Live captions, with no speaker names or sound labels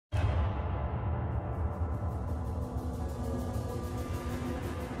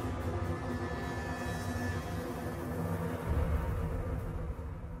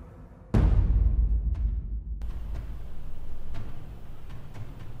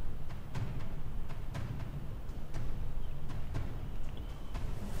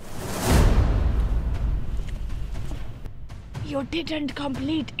you didn't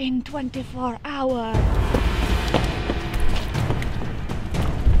complete in 24 hours.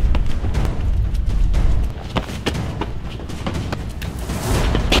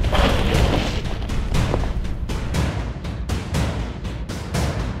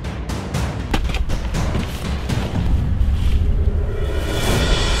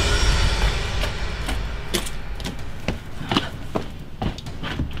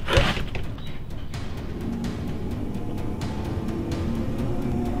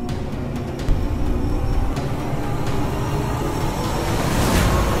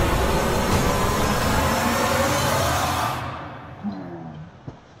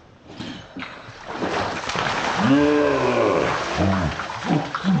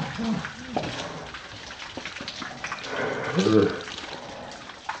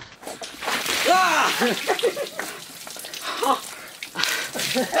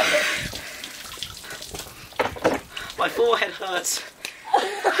 My forehead hurts.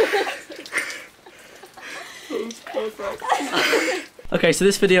 Okay, so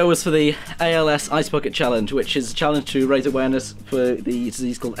this video was for the ALS Ice Bucket Challenge, which is a challenge to raise awareness for the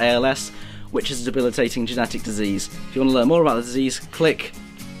disease called ALS, which is a debilitating genetic disease. If you want to learn more about the disease, click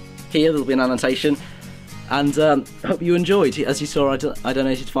here, there'll be an annotation. And hope you enjoyed. As you saw, I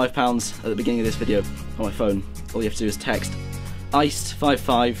donated £5 at the beginning of this video on my phone. All you have to do is text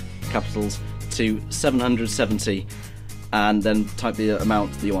ICE55 capitals to 770 and then type the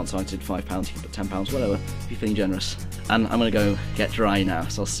amount that you want. So I did £5, you can put £10, whatever, if you're feeling generous. And I'm going to go get dry now,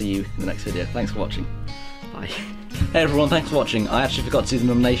 so I'll see you in the next video. Thanks for watching. Bye. Hey everyone, thanks for watching. I actually forgot to do the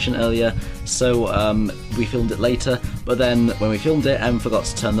nomination earlier, so we filmed it later, but then when we filmed it, Em forgot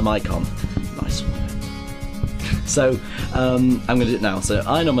to turn the mic on. Nice one. So, I'm going to do it now. So,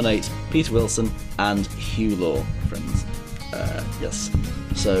 I nominate Peter Wilson and Hugh Law, friends. Yes.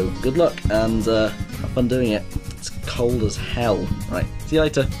 So, good luck and have fun doing it. It's cold as hell. Right, see you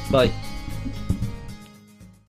later. Bye.